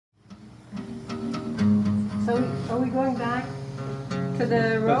So are we going back to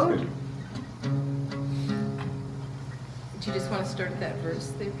the road? Do you just want to start that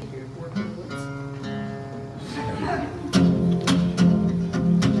verse there, Peter? Work in the woods?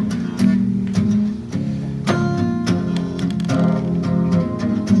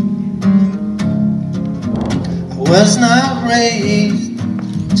 I was not raised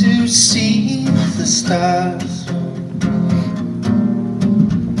to see the stars.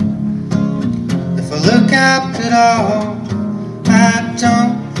 If I look up at all, I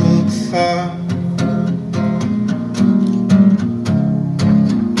don't look far.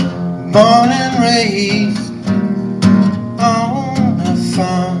 Born and raised on a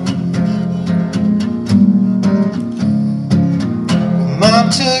farm. When Mom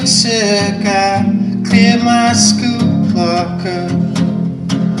took sick, I cleared my school locker.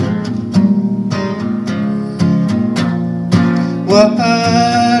 What I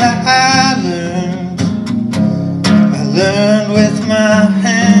learned with my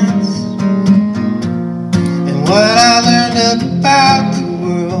hands. And what I learned about the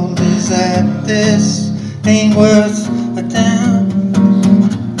world is that this ain't worth a damn.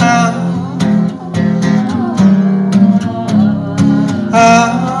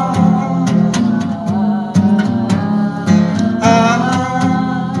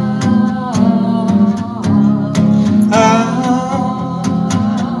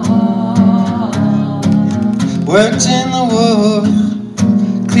 Worked in the woods,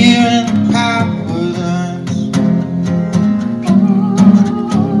 clearing power lines.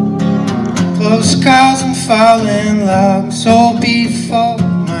 Close calls and falling logs, all before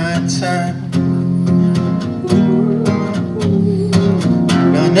my time.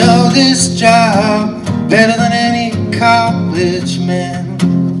 I know this job better than any college man.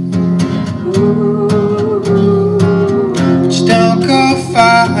 But you don't go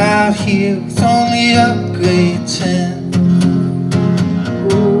far out here with only a grade 10.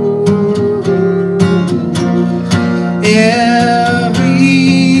 Everything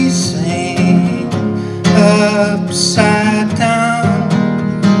upside down.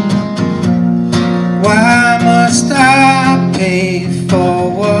 Why must I pay for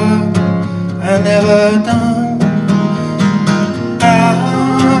what I never done?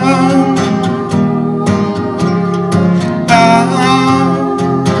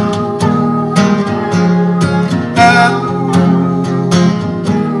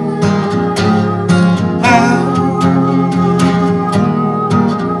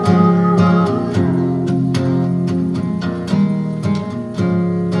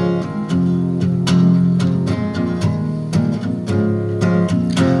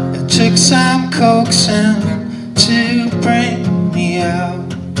 Took some coaxing to bring me out,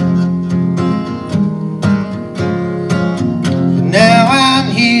 but now I'm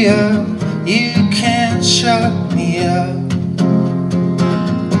here, you can't shut me up.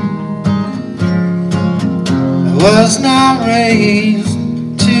 I was not raised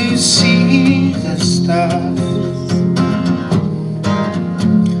to see the stars,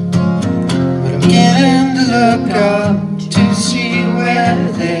 but I'm getting to look up to see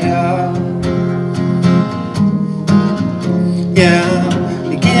where they are. Yeah,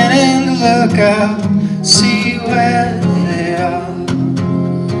 beginning to look up, see where